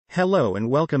Hello and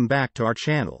welcome back to our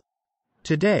channel.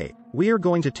 Today, we are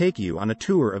going to take you on a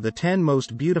tour of the 10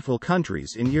 most beautiful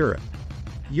countries in Europe.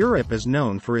 Europe is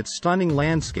known for its stunning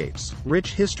landscapes,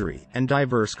 rich history, and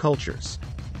diverse cultures.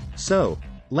 So,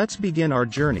 let's begin our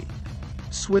journey.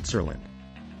 Switzerland.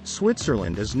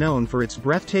 Switzerland is known for its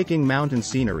breathtaking mountain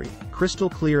scenery, crystal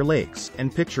clear lakes,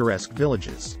 and picturesque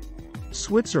villages.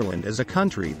 Switzerland is a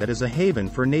country that is a haven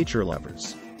for nature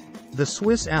lovers. The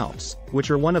Swiss Alps, which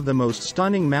are one of the most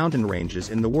stunning mountain ranges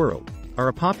in the world, are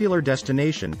a popular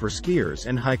destination for skiers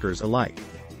and hikers alike.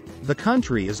 The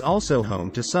country is also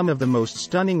home to some of the most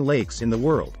stunning lakes in the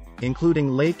world,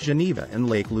 including Lake Geneva and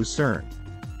Lake Lucerne.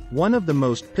 One of the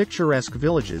most picturesque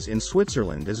villages in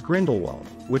Switzerland is Grindelwald,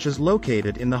 which is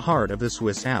located in the heart of the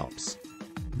Swiss Alps.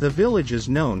 The village is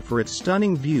known for its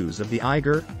stunning views of the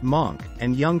Eiger, Monch,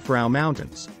 and Jungfrau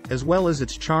Mountains, as well as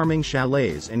its charming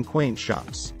chalets and quaint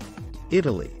shops.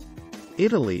 Italy.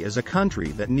 Italy is a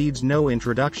country that needs no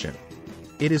introduction.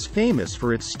 It is famous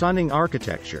for its stunning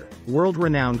architecture,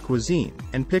 world-renowned cuisine,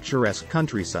 and picturesque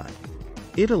countryside.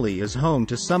 Italy is home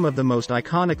to some of the most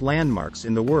iconic landmarks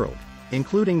in the world,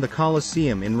 including the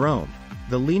Colosseum in Rome,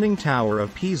 the Leaning Tower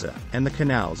of Pisa, and the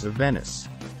canals of Venice.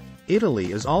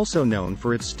 Italy is also known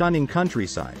for its stunning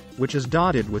countryside, which is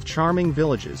dotted with charming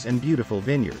villages and beautiful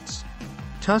vineyards.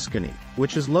 Tuscany,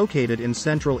 which is located in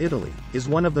central Italy, is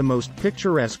one of the most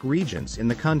picturesque regions in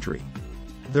the country.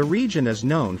 The region is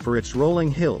known for its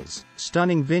rolling hills,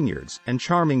 stunning vineyards, and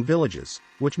charming villages,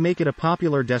 which make it a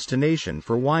popular destination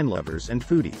for wine lovers and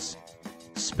foodies.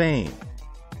 Spain.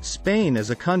 Spain is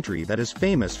a country that is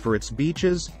famous for its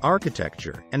beaches,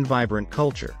 architecture, and vibrant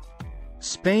culture.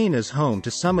 Spain is home to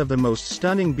some of the most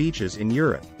stunning beaches in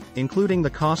Europe, including the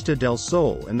Costa del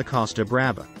Sol and the Costa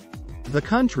Brava. The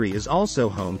country is also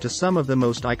home to some of the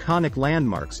most iconic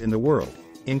landmarks in the world,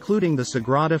 including the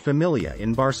Sagrada Familia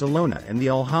in Barcelona and the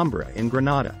Alhambra in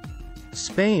Granada.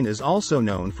 Spain is also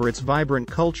known for its vibrant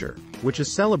culture, which is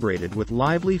celebrated with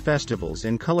lively festivals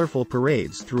and colorful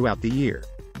parades throughout the year.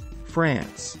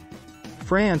 France.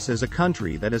 France is a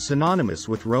country that is synonymous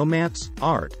with romance,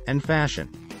 art, and fashion.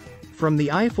 From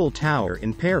the Eiffel Tower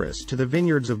in Paris to the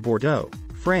vineyards of Bordeaux,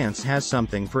 France has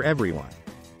something for everyone.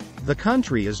 The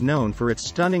country is known for its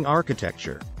stunning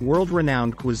architecture,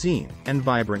 world-renowned cuisine, and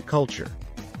vibrant culture.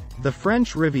 The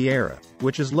French Riviera,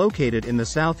 which is located in the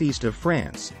southeast of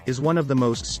France, is one of the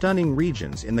most stunning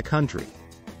regions in the country.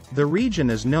 The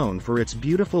region is known for its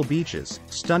beautiful beaches,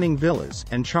 stunning villas,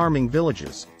 and charming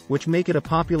villages, which make it a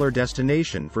popular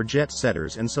destination for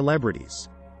jet-setters and celebrities.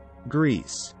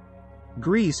 Greece.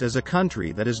 Greece is a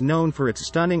country that is known for its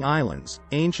stunning islands,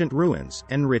 ancient ruins,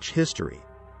 and rich history.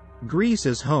 Greece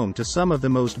is home to some of the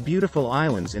most beautiful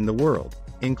islands in the world,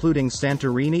 including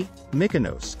Santorini,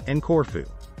 Mykonos, and Corfu.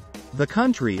 The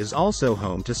country is also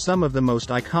home to some of the most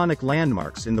iconic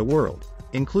landmarks in the world,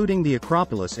 including the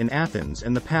Acropolis in Athens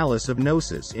and the Palace of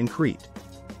Knossos in Crete.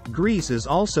 Greece is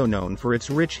also known for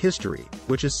its rich history,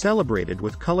 which is celebrated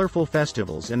with colorful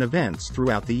festivals and events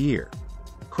throughout the year.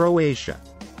 Croatia.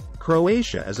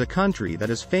 Croatia is a country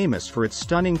that is famous for its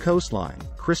stunning coastline,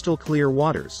 crystal clear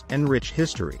waters, and rich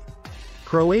history.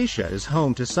 Croatia is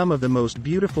home to some of the most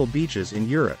beautiful beaches in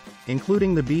Europe,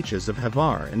 including the beaches of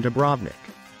Hvar and Dubrovnik.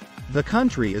 The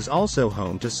country is also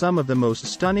home to some of the most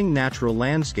stunning natural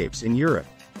landscapes in Europe,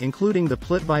 including the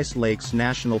Plitvice Lakes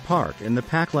National Park and the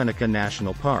Paklenica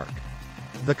National Park.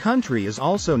 The country is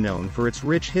also known for its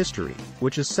rich history,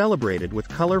 which is celebrated with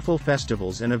colorful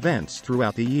festivals and events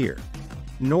throughout the year.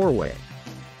 Norway.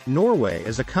 Norway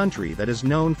is a country that is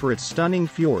known for its stunning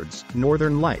fjords,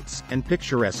 northern lights, and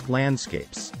picturesque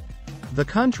landscapes. The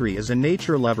country is a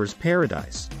nature lover's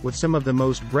paradise, with some of the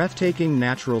most breathtaking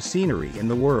natural scenery in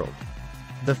the world.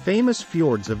 The famous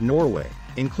fjords of Norway,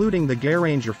 including the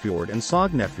Gerangerfjord and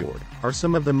Sognefjord, are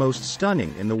some of the most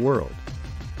stunning in the world.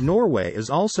 Norway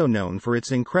is also known for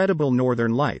its incredible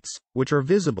northern lights, which are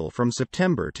visible from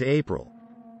September to April.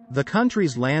 The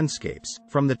country's landscapes,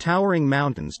 from the towering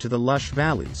mountains to the lush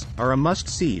valleys, are a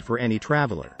must-see for any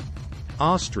traveler.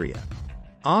 Austria.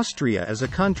 Austria is a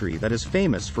country that is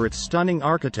famous for its stunning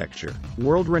architecture,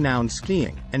 world-renowned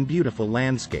skiing, and beautiful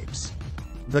landscapes.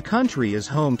 The country is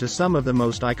home to some of the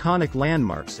most iconic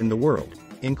landmarks in the world,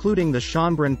 including the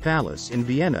Schönbrunn Palace in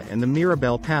Vienna and the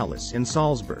Mirabell Palace in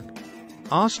Salzburg.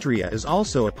 Austria is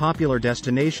also a popular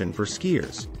destination for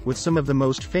skiers, with some of the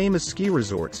most famous ski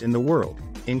resorts in the world,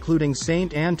 including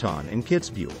St. Anton and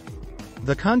Kitzbühel.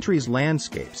 The country's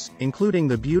landscapes, including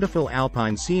the beautiful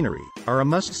alpine scenery, are a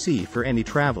must-see for any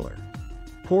traveler.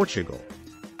 Portugal.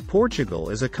 Portugal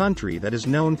is a country that is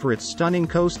known for its stunning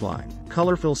coastline,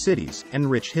 colorful cities, and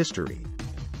rich history.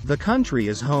 The country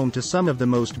is home to some of the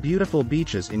most beautiful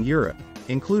beaches in Europe,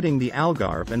 including the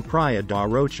Algarve and Praia da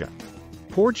Rocha.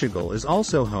 Portugal is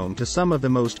also home to some of the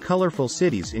most colorful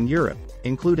cities in Europe,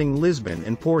 including Lisbon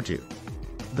and Porto.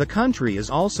 The country is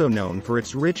also known for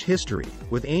its rich history,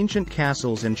 with ancient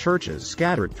castles and churches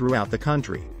scattered throughout the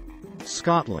country.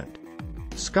 Scotland.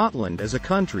 Scotland is a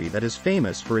country that is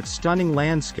famous for its stunning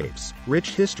landscapes,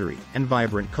 rich history, and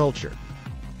vibrant culture.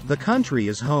 The country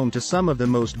is home to some of the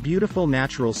most beautiful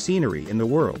natural scenery in the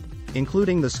world,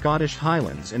 including the Scottish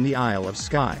Highlands and the Isle of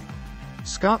Skye.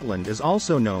 Scotland is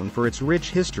also known for its rich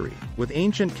history, with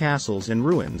ancient castles and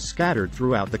ruins scattered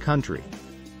throughout the country.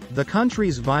 The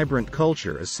country's vibrant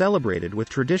culture is celebrated with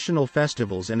traditional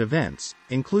festivals and events,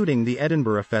 including the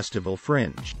Edinburgh Festival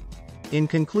Fringe. In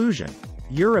conclusion,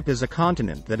 Europe is a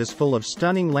continent that is full of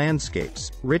stunning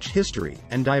landscapes, rich history,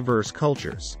 and diverse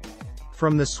cultures.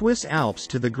 From the Swiss Alps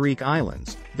to the Greek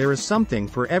islands, there is something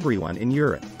for everyone in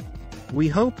Europe. We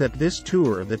hope that this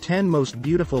tour of the 10 most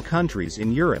beautiful countries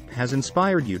in Europe has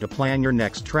inspired you to plan your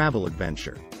next travel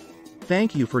adventure.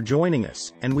 Thank you for joining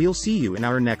us, and we'll see you in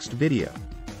our next video.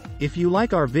 If you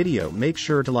like our video, make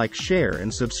sure to like, share,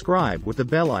 and subscribe with the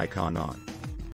bell icon on.